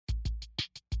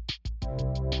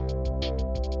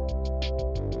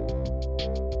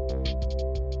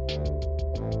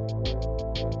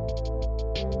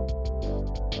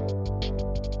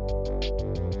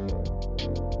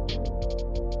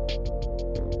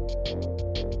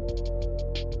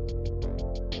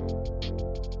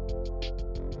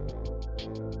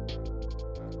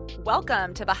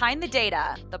Welcome to Behind the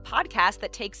Data, the podcast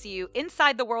that takes you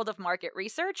inside the world of market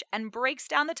research and breaks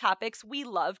down the topics we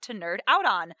love to nerd out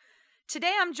on.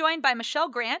 Today I'm joined by Michelle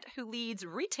Grant, who leads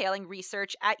retailing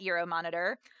research at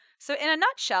Euromonitor. So in a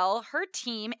nutshell, her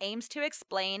team aims to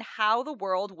explain how the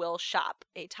world will shop,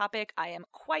 a topic I am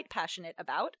quite passionate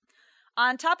about.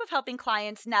 On top of helping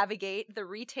clients navigate the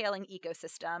retailing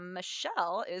ecosystem,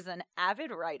 Michelle is an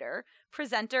avid writer,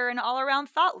 presenter, and all-around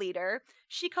thought leader.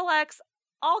 She collects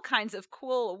all kinds of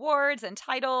cool awards and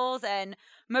titles, and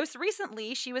most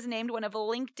recently, she was named one of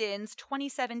LinkedIn's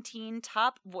 2017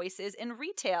 top voices in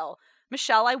retail.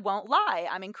 Michelle, I won't lie,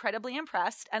 I'm incredibly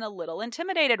impressed and a little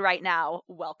intimidated right now.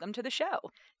 Welcome to the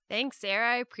show. Thanks,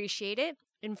 Sarah. I appreciate it.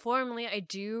 Informally, I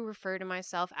do refer to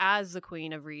myself as the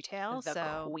queen of retail.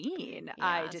 The queen? Yes.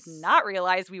 I did not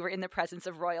realize we were in the presence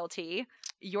of royalty.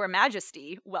 Your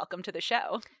Majesty, welcome to the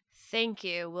show. Thank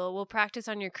you. We'll practice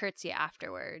on your curtsy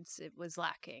afterwards. It was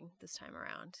lacking this time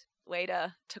around. Way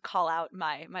to call out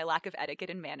my lack of etiquette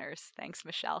and manners. Thanks,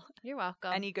 Michelle. You're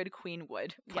welcome. Any good queen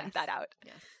would point that out.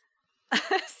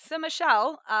 Yes. So,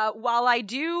 Michelle, while I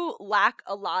do lack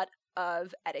a lot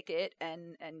of etiquette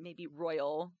and maybe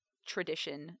royal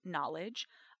tradition knowledge,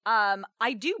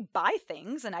 I do buy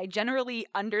things and I generally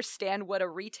understand what a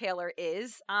retailer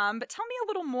is. But tell me a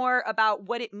little more about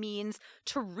what it means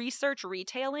to research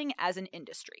retailing as an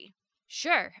industry.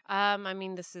 Sure.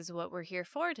 This is what we're here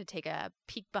for, to take a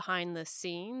peek behind the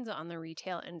scenes on the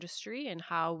retail industry and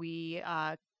how we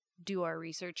do our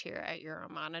research here at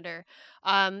Euromonitor.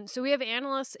 So we have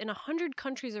analysts in 100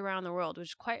 countries around the world, which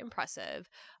is quite impressive.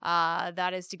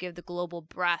 That is to give the global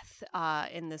breadth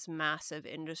in this massive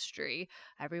industry.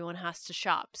 Everyone has to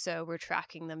shop, so we're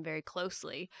tracking them very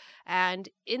closely. And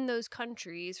in those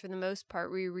countries, for the most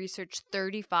part, we research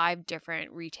 35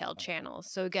 different retail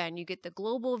channels. So again, you get the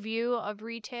global view of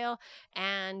retail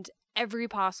and every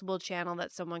possible channel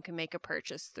that someone can make a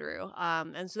purchase through.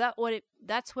 And so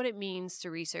that's what it means to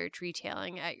research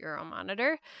retailing at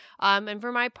Euromonitor. And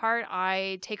for my part,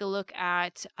 I take a look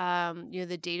at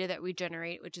the data that we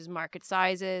generate, which is market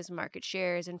sizes, market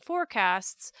shares, and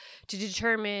forecasts, to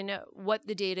determine what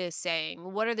the data is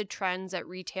saying. What are the trends that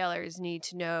retailers need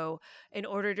to know in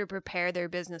order to prepare their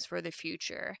business for the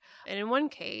future? And in one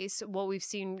case, what we've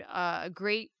seen a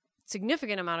great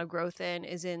significant amount of growth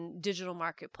is in digital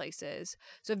marketplaces.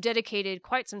 So I've dedicated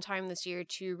quite some time this year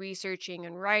to researching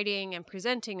and writing and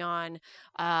presenting on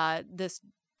this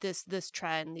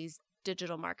trend, these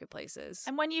digital marketplaces.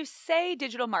 And when you say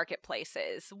digital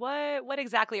marketplaces, what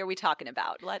exactly are we talking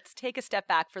about? Let's take a step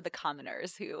back for the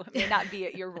commoners who may not be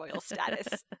at your royal status.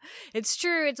 It's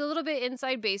true. It's a little bit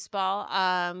inside baseball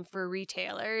for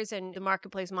retailers, and the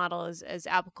marketplace model is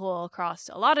applicable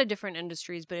across a lot of different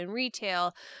industries. But in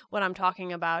retail, what I'm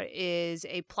talking about is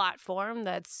a platform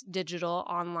that's digital,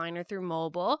 online, or through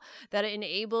mobile, that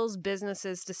enables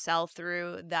businesses to sell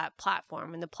through that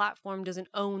platform. And the platform doesn't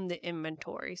own the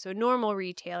inventory. So normal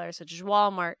retailers such as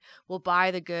Walmart will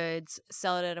buy the goods,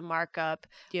 sell it at a markup.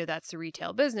 That's the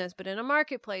retail business. But in a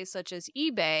marketplace such as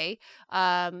eBay,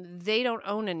 they don't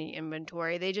own any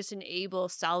inventory. They just enable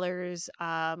sellers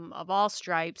of all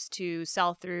stripes to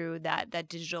sell through that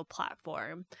digital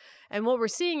platform. And what we're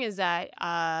seeing is that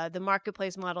the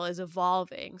marketplace model is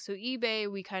evolving. So eBay,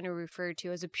 we kind of refer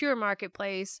to as a pure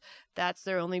marketplace. That's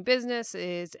their only business,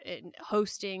 is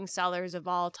hosting sellers of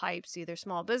all types, either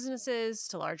small businesses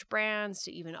to large brands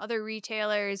to even other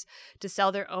retailers, to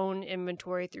sell their own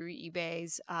inventory through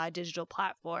eBay's digital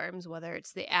platforms, whether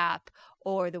it's the app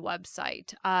or the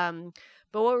website.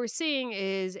 But what we're seeing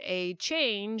is a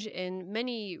change in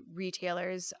many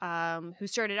retailers who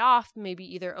started off maybe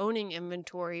either owning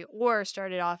inventory or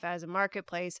started off as a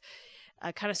marketplace,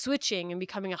 kind of switching and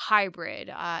becoming a hybrid.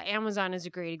 Amazon is a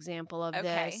great example of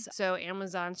this. So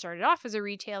Amazon started off as a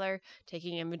retailer,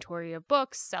 taking inventory of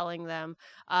books, selling them,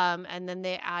 and then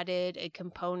they added a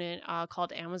component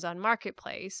called Amazon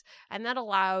Marketplace, and that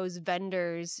allows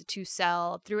vendors to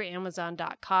sell through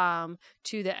Amazon.com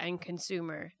to the end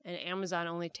consumer, and Amazon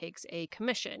only takes a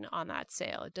commission on that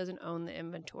sale. It doesn't own the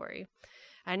inventory.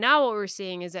 And now what we're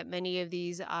seeing is that many of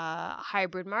these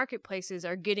hybrid marketplaces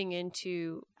are getting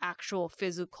into actual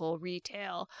physical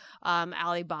retail.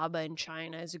 Alibaba in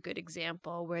China is a good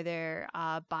example, where they're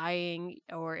buying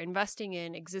or investing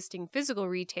in existing physical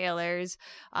retailers,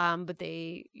 but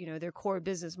their core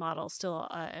business model is still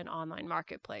an online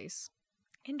marketplace.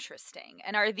 Interesting.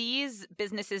 And are these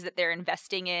businesses that they're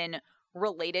investing in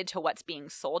related to what's being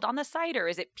sold on the site, or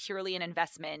is it purely an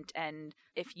investment? And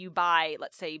if you buy,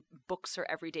 let's say, books or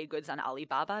everyday goods on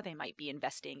Alibaba, they might be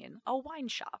investing in a wine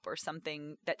shop or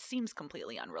something that seems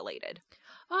completely unrelated.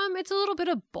 It's a little bit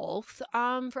of both.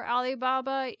 For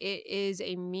Alibaba, it is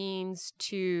a means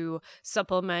to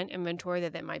supplement inventory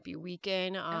that might be weak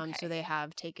in. So they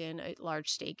have taken a large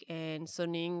stake in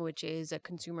Suning, which is a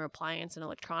consumer appliance and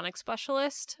electronics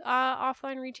specialist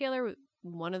offline retailer,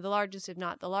 one of the largest, if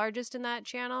not the largest, in that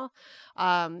channel.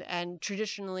 And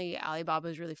traditionally, Alibaba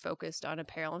is really focused on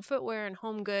apparel and footwear and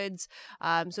home goods.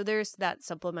 So there's that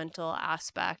supplemental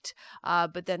aspect.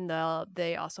 But then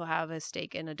they also have a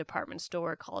stake in a department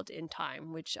store called In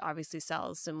Time, which obviously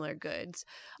sells similar goods.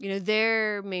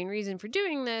 Their main reason for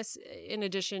doing this, in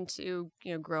addition to,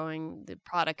 growing the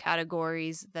product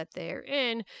categories that they're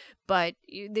in, but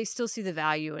they still see the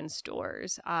value in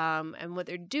stores. And what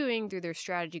they're doing through their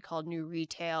strategy called New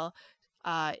Retail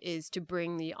is to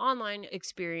bring the online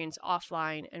experience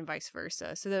offline and vice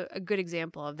versa. So a good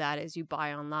example of that is you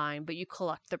buy online, but you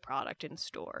collect the product in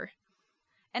store.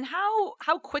 And how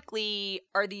quickly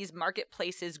are these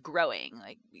marketplaces growing,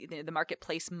 like the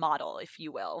marketplace model, if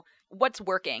you will? What's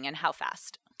working and how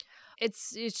fast?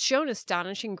 It's shown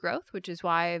astonishing growth, which is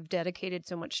why I've dedicated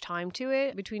so much time to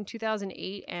it. Between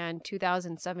 2008 and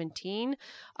 2017,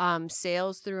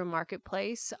 sales through a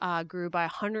marketplace grew by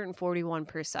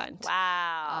 141%.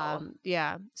 Wow.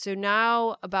 Yeah. So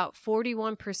now about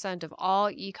 41% of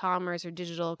all e-commerce or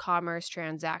digital commerce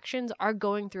transactions are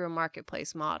going through a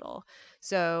marketplace model.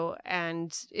 So,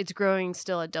 and it's growing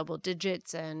still at double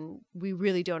digits, and we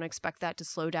really don't expect that to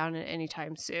slow down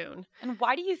anytime soon. And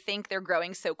why do you think they're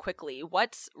growing so quickly?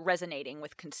 What's resonating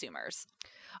with consumers?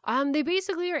 They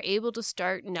basically are able to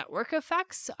start network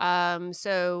effects.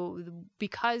 So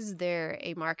because they're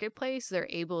a marketplace, they're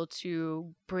able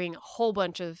to bring a whole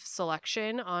bunch of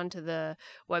selection onto the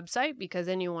website because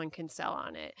anyone can sell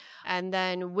on it. And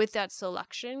then with that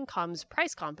selection comes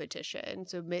price competition.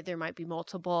 So there might be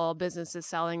multiple businesses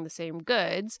selling the same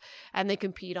goods and they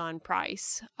compete on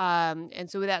price. And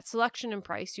so with that selection and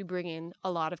price, you bring in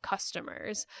a lot of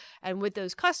customers. And with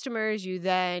those customers, you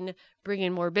then bring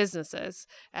in more businesses.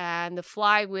 And the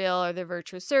flywheel or the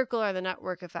virtuous circle or the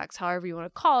network effects, however you want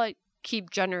to call it,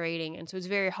 keep generating. And so it's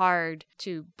very hard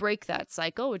to break that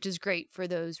cycle, which is great for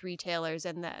those retailers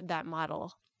and that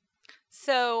model.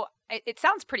 So it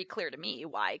sounds pretty clear to me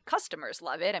why customers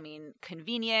love it. I mean,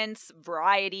 convenience,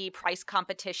 variety, price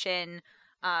competition.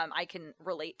 I can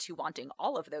relate to wanting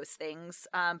all of those things.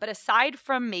 But aside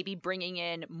from maybe bringing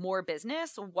in more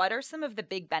business, what are some of the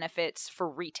big benefits for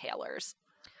retailers?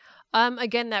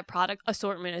 Again, that product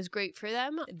assortment is great for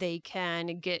them. They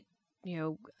can get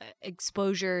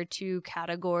exposure to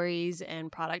categories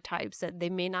and product types that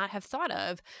they may not have thought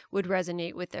of would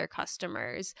resonate with their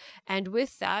customers. And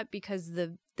with that, because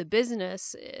the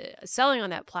business selling on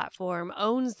that platform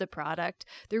owns the product,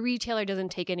 the retailer doesn't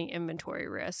take any inventory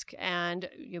risk. And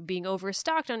being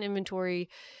overstocked on inventory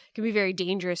can be very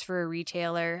dangerous for a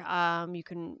retailer.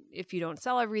 If you don't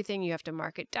sell everything, you have to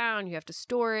mark it down, you have to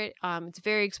store it. It's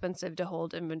very expensive to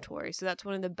hold inventory. So that's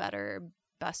one of the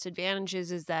best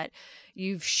advantages is that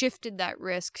you've shifted that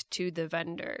risk to the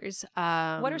vendors.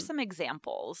 What are some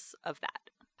examples of that?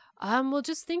 Well,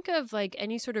 just think of like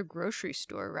any sort of grocery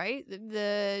store, right?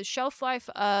 The shelf life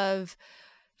of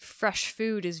fresh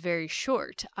food is very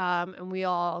short. And we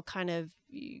all kind of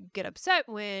get upset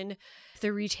when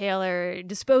the retailer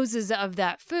disposes of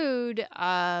that food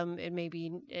in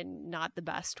maybe in not the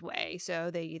best way.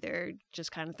 So they either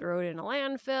just kind of throw it in a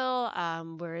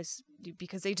landfill, whereas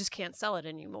because they just can't sell it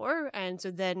anymore. And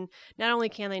so then not only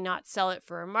can they not sell it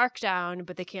for a markdown,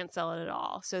 but they can't sell it at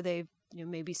all. So they've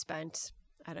maybe spent,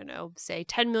 I don't know, say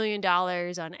 $10 million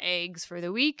on eggs for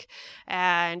the week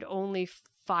and only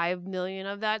 5 million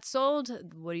of that sold.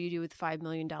 What do you do with $5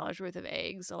 million worth of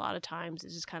eggs? A lot of times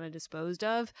it's just kind of disposed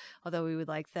of, although we would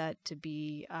like that to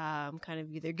be kind of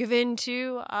either given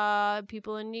to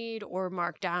people in need or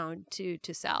marked down to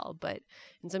sell. But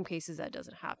in some cases that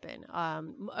doesn't happen.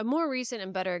 A more recent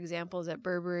and better example is that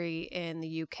Burberry in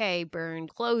the UK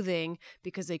burned clothing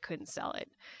because they couldn't sell it.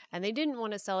 And they didn't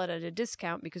want to sell it at a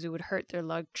discount because it would hurt their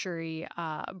luxury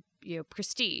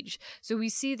prestige. So we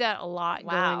see that a lot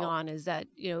going on, is that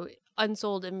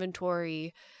unsold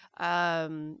inventory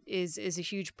is a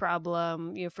huge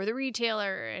problem for the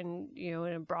retailer and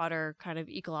in a broader kind of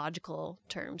ecological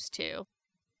terms too.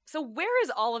 So where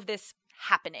is all of this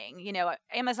happening?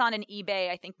 Amazon and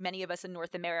eBay, I think many of us in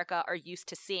North America are used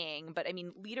to seeing, but I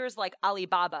mean leaders like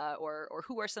Alibaba or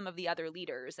who are some of the other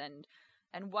leaders and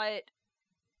what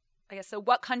I guess, so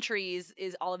what countries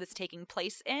is all of this taking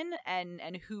place in,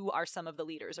 and who are some of the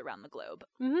leaders around the globe?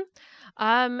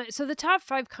 So the top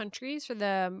 5 countries for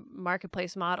the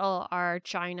marketplace model are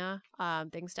China,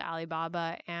 thanks to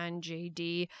Alibaba and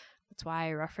JD. That's why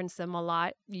I reference them a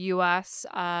lot. US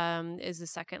is the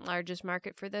second largest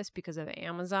market for this because of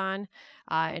Amazon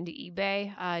and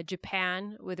eBay.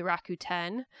 Japan with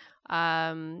Rakuten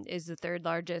is the third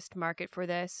largest market for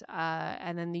this.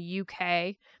 And then the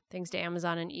UK, thanks to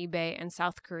Amazon and eBay, and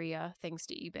South Korea, thanks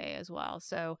to eBay as well.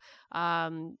 So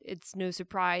it's no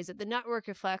surprise that the network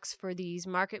effects for these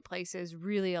marketplaces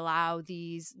really allow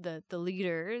the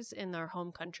leaders in their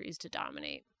home countries to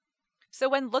dominate. So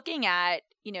when looking at,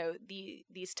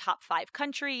 these top 5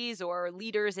 countries or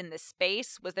leaders in this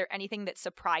space, was there anything that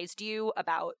surprised you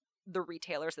about the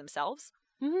retailers themselves?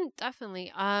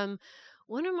 Definitely.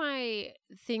 One of my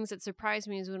things that surprised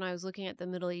me is when I was looking at the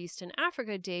Middle East and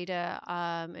Africa data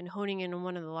and honing in on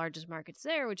one of the largest markets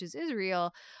there, which is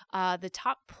Israel, the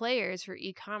top players for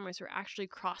e-commerce were actually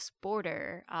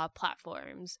cross-border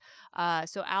platforms.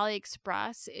 So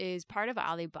AliExpress is part of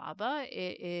Alibaba.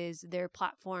 It is their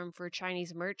platform for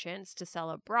Chinese merchants to sell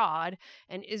abroad,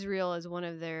 and Israel is one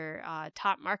of their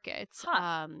top markets.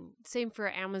 Same for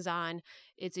Amazon.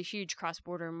 It's a huge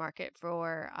cross-border market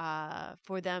for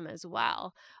them as well.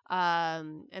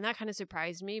 And that kind of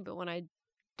surprised me. But when I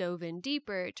dove in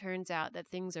deeper, it turns out that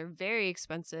things are very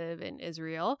expensive in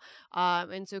Israel.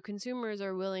 And so consumers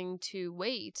are willing to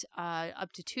wait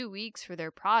up to 2 weeks for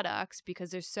their products because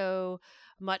they're so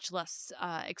much less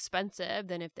expensive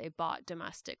than if they bought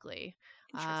domestically.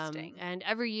 Interesting. And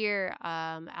every year,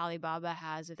 Alibaba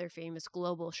has their famous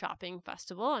Global Shopping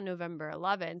Festival on November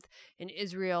 11th, and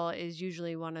Israel is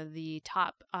usually one of the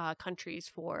top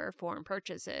countries for foreign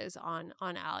purchases on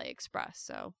AliExpress.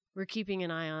 So we're keeping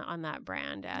an eye on that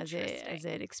brand as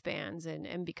it expands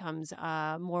and becomes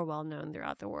more well known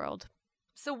throughout the world.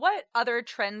 So what other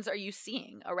trends are you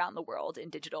seeing around the world in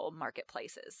digital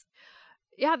marketplaces?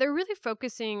 Yeah, they're really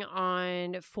focusing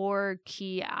on 4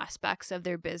 key aspects of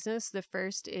their business. The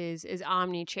first is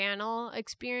omni-channel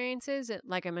experiences.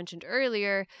 Like I mentioned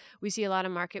earlier, we see a lot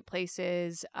of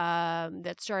marketplaces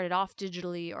that started off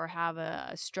digitally or have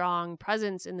a strong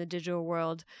presence in the digital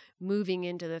world moving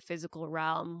into the physical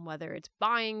realm, whether it's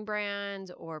buying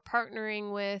brands or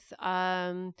partnering with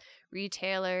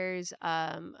retailers.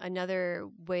 Another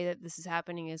way that this is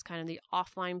happening is kind of the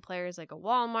offline players like a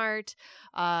Walmart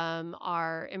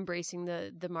are embracing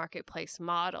the marketplace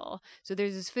model. So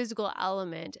there's this physical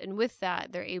element, and with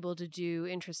that, they're able to do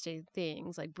interesting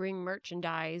things like bring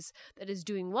merchandise that is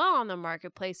doing well on the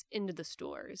marketplace into the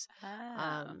stores.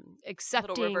 Accepting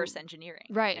a little reverse engineering.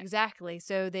 Right, exactly.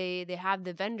 So they have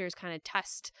the vendors kind of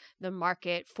test the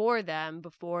market for them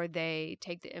before they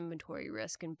take the inventory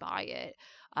risk and buy it.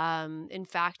 In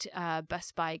fact,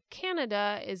 Best Buy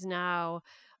Canada is now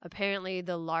apparently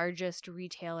the largest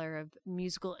retailer of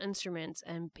musical instruments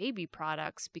and baby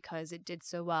products because it did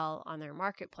so well on their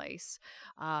marketplace.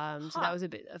 So that was a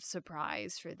bit of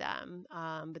surprise for them.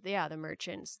 But yeah, the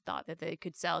merchants thought that they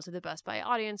could sell to the Best Buy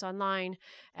audience online,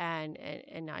 and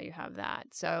now you have that.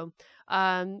 So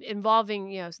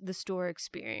involving the store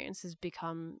experience has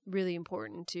become really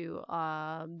important to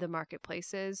the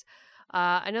marketplaces.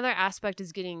 Another aspect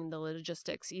is getting the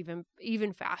logistics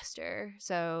even faster.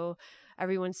 So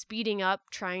everyone's speeding up,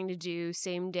 trying to do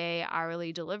same-day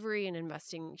hourly delivery and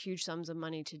investing huge sums of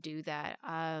money to do that.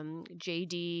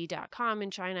 JD.com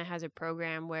in China has a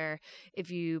program where if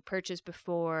you purchase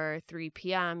before 3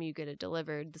 p.m., you get it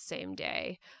delivered the same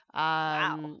day.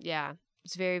 Wow. Yeah.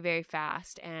 It's very, very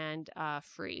fast and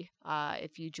free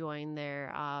if you join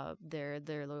their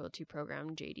loyalty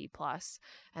program, JD Plus.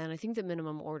 And I think the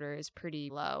minimum order is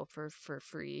pretty low for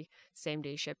free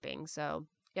same-day shipping. So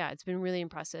yeah, it's been really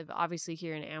impressive. Obviously,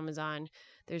 here in Amazon,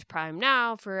 there's Prime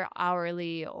Now for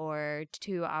hourly or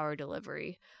 2-hour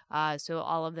delivery. So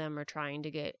all of them are trying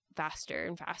to get faster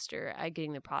and faster at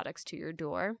getting the products to your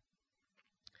door.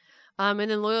 And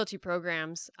then loyalty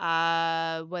programs,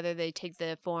 whether they take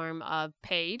the form of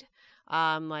paid,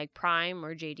 like Prime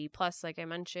or JD Plus, like I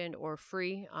mentioned, or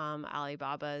free.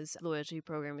 Alibaba's loyalty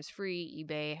program is free.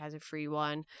 eBay has a free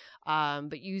one.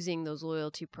 But using those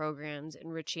loyalty programs,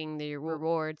 enriching the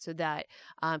reward so that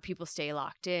people stay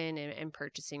locked in and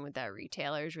purchasing with that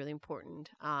retailer is really important.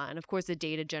 And of course, the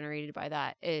data generated by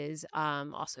that is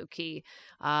also key.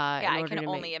 I can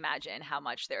only imagine how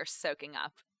much they're soaking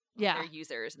up their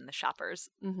users and the shoppers.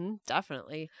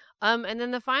 Definitely. And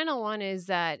then the final one is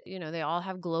that, they all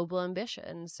have global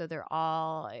ambitions. So they're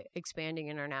all expanding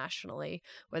internationally,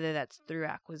 whether that's through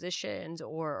acquisitions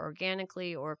or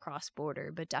organically or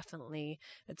cross-border. But definitely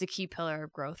it's a key pillar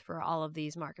of growth for all of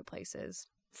these marketplaces.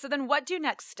 So then what do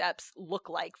next steps look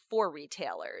like for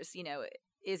retailers?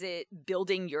 Is it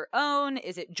building your own?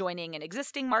 Is it joining an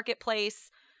existing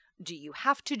marketplace? Do you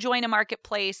have to join a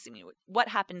marketplace? What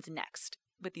happens next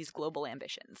with these global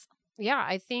ambitions? Yeah,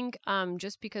 I think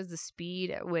just because the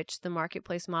speed at which the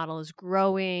marketplace model is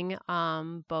growing,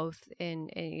 both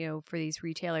in for these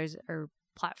retailers or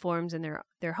platforms and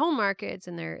their home markets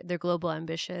and their global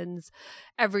ambitions,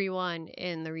 everyone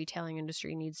in the retailing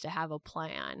industry needs to have a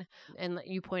plan. And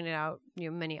you pointed out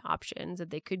many options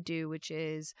that they could do, which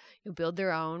is build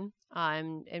their own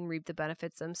and reap the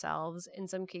benefits themselves. In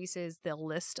some cases, they'll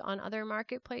list on other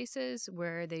marketplaces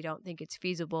where they don't think it's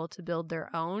feasible to build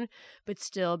their own, but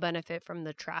still benefit from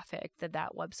the traffic that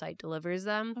website delivers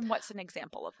them. And what's an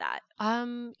example of that?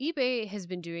 eBay has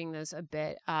been doing this a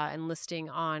bit and listing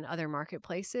on other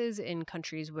marketplaces in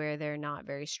countries where they're not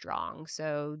very strong.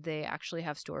 So they actually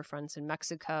have storefronts in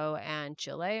Mexico and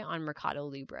Chile on Mercado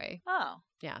Libre. Oh.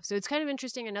 Yeah, so it's kind of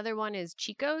interesting. Another one is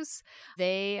Chico's.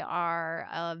 They are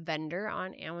a vendor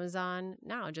on Amazon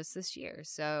now, just this year.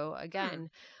 So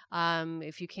again,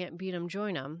 if you can't beat them,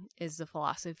 join them is the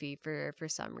philosophy for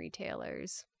some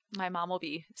retailers. My mom will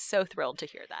be so thrilled to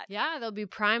hear that. Yeah, they'll be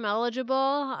Prime eligible.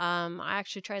 I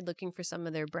actually tried looking for some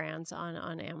of their brands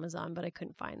on Amazon, but I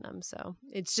couldn't find them. So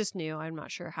it's just new. I'm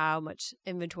not sure how much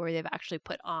inventory they've actually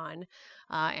put on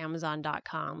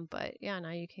Amazon.com. But yeah,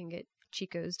 now you can get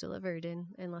Chico's delivered in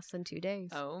less than 2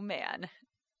 days. Oh man,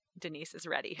 Denise is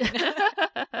ready.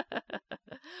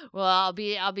 Well, I'll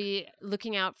be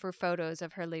looking out for photos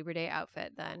of her Labor Day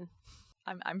outfit then.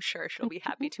 I'm sure she'll be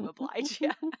happy to oblige.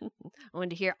 Yeah. I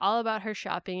wanted to hear all about her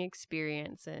shopping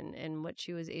experience and what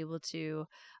she was able to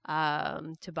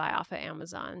buy off of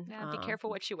Amazon. Yeah, be careful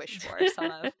what you wish for.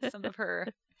 Some of her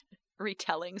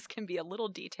retellings can be a little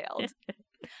detailed.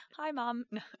 Hi, Mom.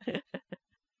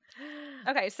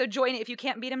 Okay, so if you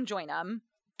can't beat them, join them.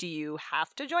 Do you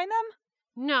have to join them?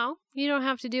 No, you don't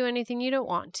have to do anything you don't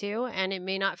want to, and it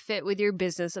may not fit with your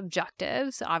business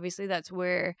objectives. Obviously, that's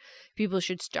where people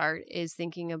should start, is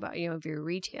thinking about, if you're a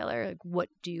retailer, like, what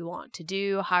do you want to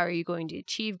do? How are you going to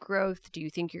achieve growth? Do you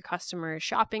think your customer is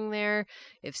shopping there?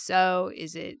 If so,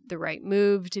 is it the right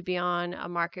move to be on a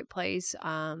marketplace?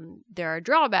 There are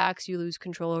drawbacks. You lose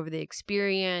control over the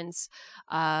experience.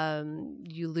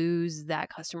 You lose that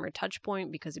customer touch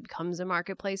point because it becomes a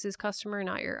marketplace's customer,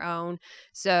 not your own.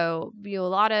 So, a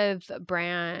lot of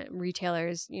brand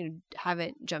retailers,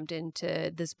 haven't jumped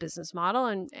into this business model,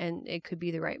 and it could be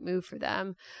the right move for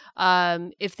them.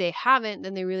 If they haven't,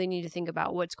 then they really need to think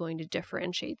about what's going to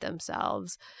differentiate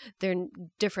themselves.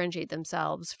 Differentiate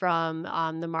themselves from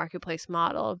the marketplace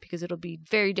model, because it'll be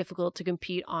very difficult to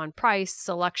compete on price,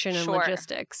 selection, and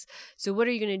logistics. So what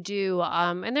are you going to do?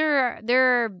 And there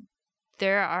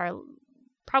are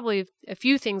probably a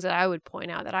few things that I would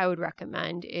point out that I would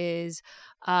recommend is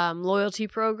loyalty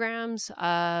programs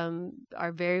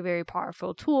are very, very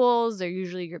powerful tools. They're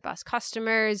usually your best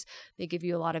customers. They give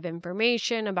you a lot of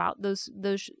information about those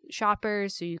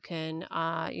shoppers, so you can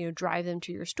drive them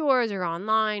to your stores or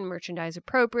online, merchandise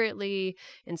appropriately,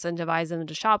 incentivize them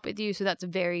to shop with you. So that's a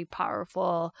very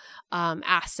powerful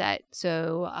asset.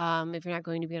 So if you're not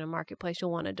going to be in a marketplace,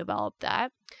 you'll want to develop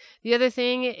that. The other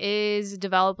thing is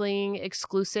developing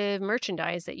exclusive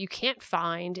merchandise that you can't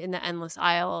find in the endless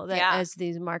aisle as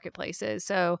these marketplaces.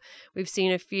 So we've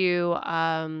seen a few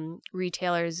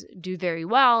retailers do very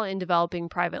well in developing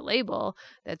private label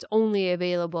that's only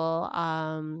available,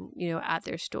 at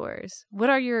their stores. What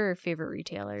are your favorite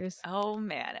retailers? Oh,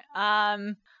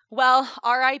 man. Well,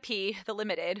 RIP, The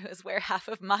Limited, is where half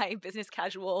of my business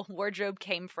casual wardrobe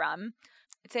came from.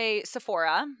 It's a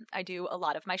Sephora. I do a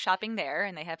lot of my shopping there,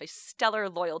 and they have a stellar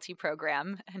loyalty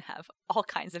program and have all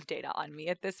kinds of data on me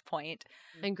at this point.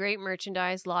 And great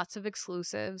merchandise, lots of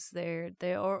exclusives.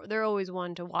 They're always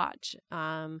one to watch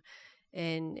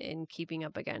in keeping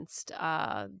up against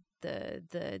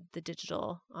the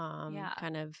digital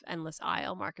kind of endless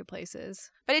aisle marketplaces.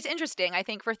 But it's interesting. I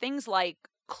think for things like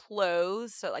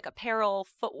clothes, so like apparel,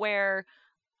 footwear,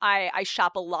 I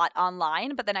shop a lot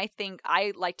online, but then I think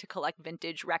I like to collect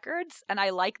vintage records, and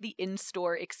I like the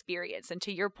in-store experience. And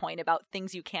to your point about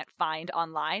things you can't find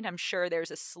online, I'm sure there's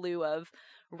a slew of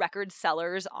record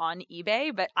sellers on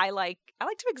eBay, but I like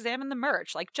to examine the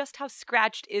merch, like just how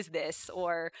scratched is this,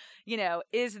 or,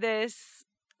 is this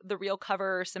the real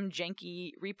cover or some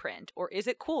janky reprint, or is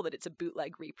it cool that it's a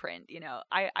bootleg reprint?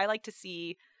 I like to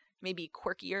see maybe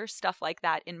quirkier stuff like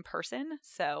that in person.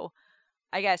 So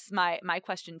I guess my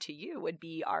question to you would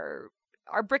be, are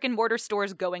brick and mortar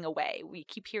stores going away? We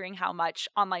keep hearing how much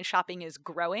online shopping is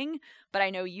growing, but I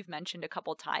know you've mentioned a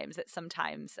couple times that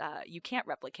sometimes you can't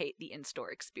replicate the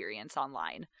in-store experience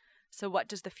online. So what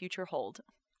does the future hold?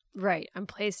 Right. I'm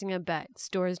placing a bet.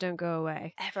 Stores don't go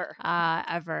away. Ever.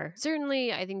 Ever.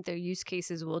 Certainly, I think their use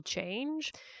cases will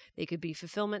change. They could be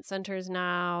fulfillment centers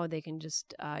now. They can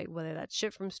just, whether that's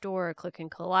ship from store or click and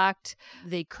collect,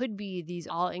 they could be these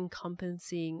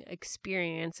all-encompassing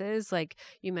experiences. Like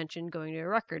you mentioned going to a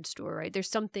record store, right? There's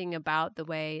something about the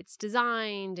way it's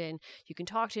designed, and you can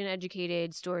talk to an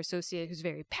educated store associate who's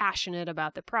very passionate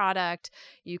about the product.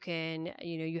 You can,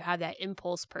 you have that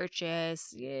impulse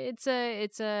purchase. It's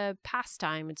a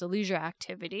pastime. It's a leisure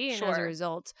activity. And Sure. As a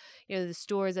result, the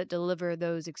stores that deliver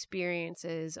those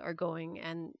experiences are going,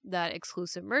 and that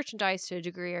exclusive merchandise to a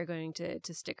degree are going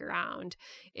to stick around.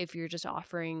 If you're just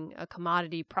offering a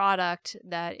commodity product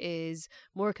that is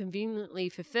more conveniently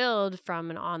fulfilled from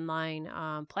an online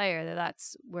player,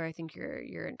 that's where I think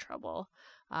you're in trouble.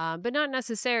 But not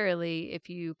necessarily if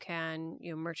you can,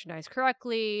 merchandise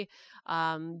correctly,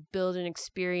 build an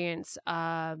experience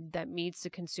that meets the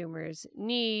consumer's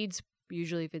needs.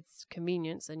 Usually if it's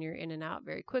convenience, then you're in and out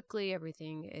very quickly.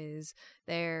 Everything is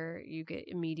there. You get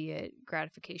immediate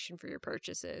gratification for your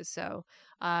purchases. So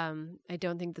I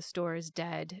don't think the store is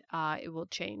dead. It will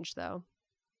change, though.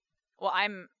 Well,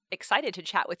 I'm excited to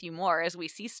chat with you more as we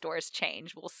see stores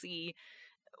change. We'll see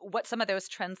what some of those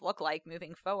trends look like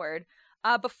moving forward.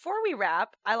 Before we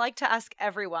wrap, I like to ask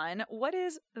everyone, what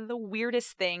is the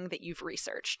weirdest thing that you've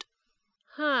researched?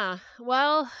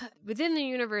 Well, within the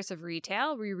universe of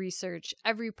retail, we research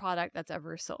every product that's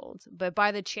ever sold, but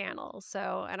by the channel.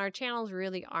 And our channels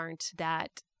really aren't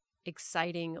that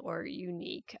exciting or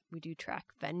unique. We do track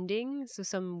vending, so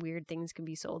some weird things can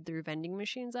be sold through vending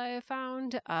machines, I have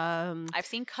found. I've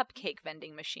seen cupcake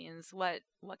vending machines. What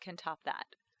can top that?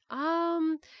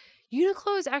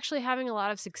 Uniqlo is actually having a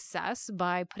lot of success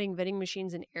by putting vending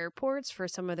machines in airports for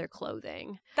some of their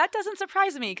clothing. That doesn't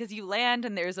surprise me because you land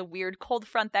and there's a weird cold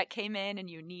front that came in and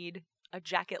you need a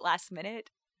jacket last minute.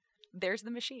 There's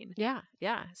the machine. Yeah.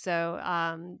 So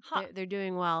they're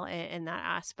doing well in that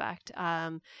aspect.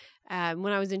 When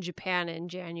I was in Japan in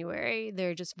January, there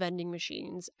are just vending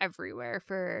machines everywhere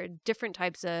for different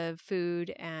types of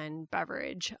food and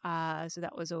beverage. So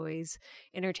that was always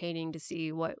entertaining to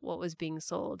see what was being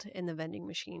sold in the vending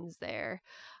machines there.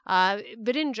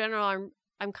 But in general,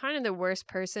 I'm kind of the worst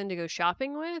person to go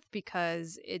shopping with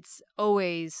because it's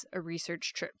always a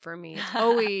research trip for me. It's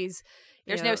always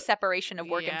there's no separation of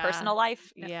work and personal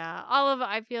life. No. Yeah.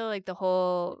 I feel like the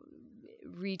whole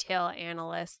retail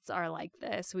analysts are like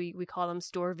this. We call them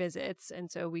store visits.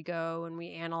 And so we go and we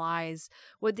analyze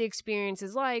what the experience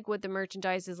is like, what the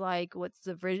merchandise is like, what's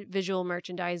the visual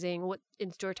merchandising, what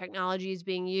in-store technology is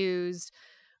being used,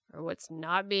 or what's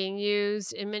not being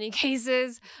used in many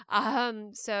cases.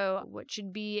 So what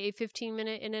should be a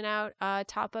 15-minute in and out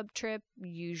top-up trip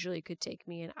usually could take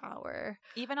me an hour.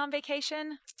 Even on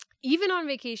vacation? Even on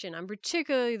vacation. I'm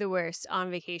particularly the worst on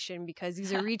vacation because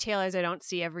these are retailers I don't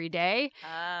see every day. Oh.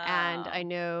 And I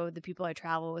know the people I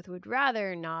travel with would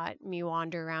rather not me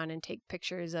wander around and take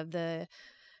pictures of the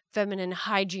feminine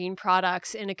hygiene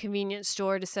products in a convenience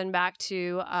store to send back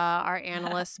to our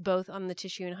analysts, both on the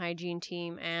tissue and hygiene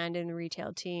team and in the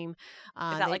retail team.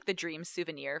 Is that like the dream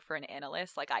souvenir for an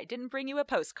analyst? Like, I didn't bring you a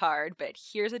postcard, but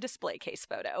here's a display case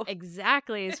photo.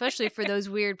 Exactly, especially for those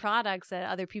weird products that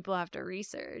other people have to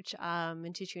research.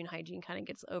 And tissue and hygiene kind of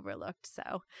gets overlooked.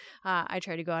 So I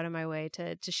try to go out of my way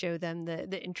to show them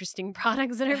the interesting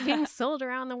products that are being sold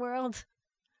around the world.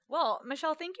 Well,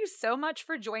 Michelle, thank you so much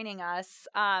for joining us.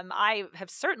 I have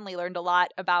certainly learned a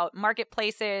lot about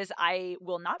marketplaces. I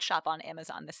will not shop on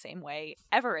Amazon the same way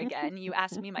ever again. You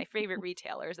asked me my favorite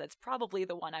retailers. That's probably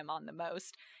the one I'm on the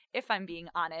most, if I'm being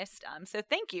honest. So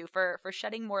thank you for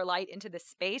shedding more light into this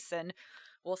space, and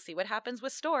we'll see what happens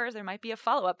with stores. There might be a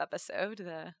follow-up episode,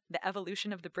 the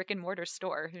evolution of the brick and mortar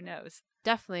store. Who knows?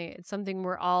 Definitely. It's something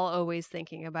we're all always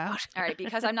thinking about. All right.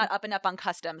 Because I'm not up and up on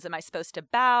customs, am I supposed to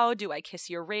bow? Do I kiss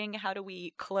your ring? How do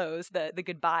we close the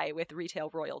goodbye with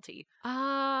retail royalty?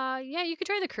 Yeah, you could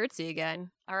try the curtsy again.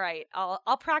 All right.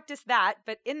 I'll practice that.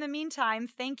 But in the meantime,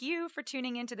 thank you for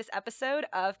tuning into this episode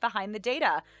of Behind the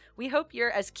Data. We hope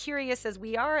you're as curious as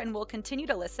we are, and we'll continue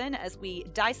to listen as we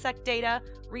dissect data,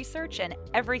 research, and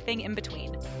everything in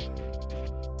between.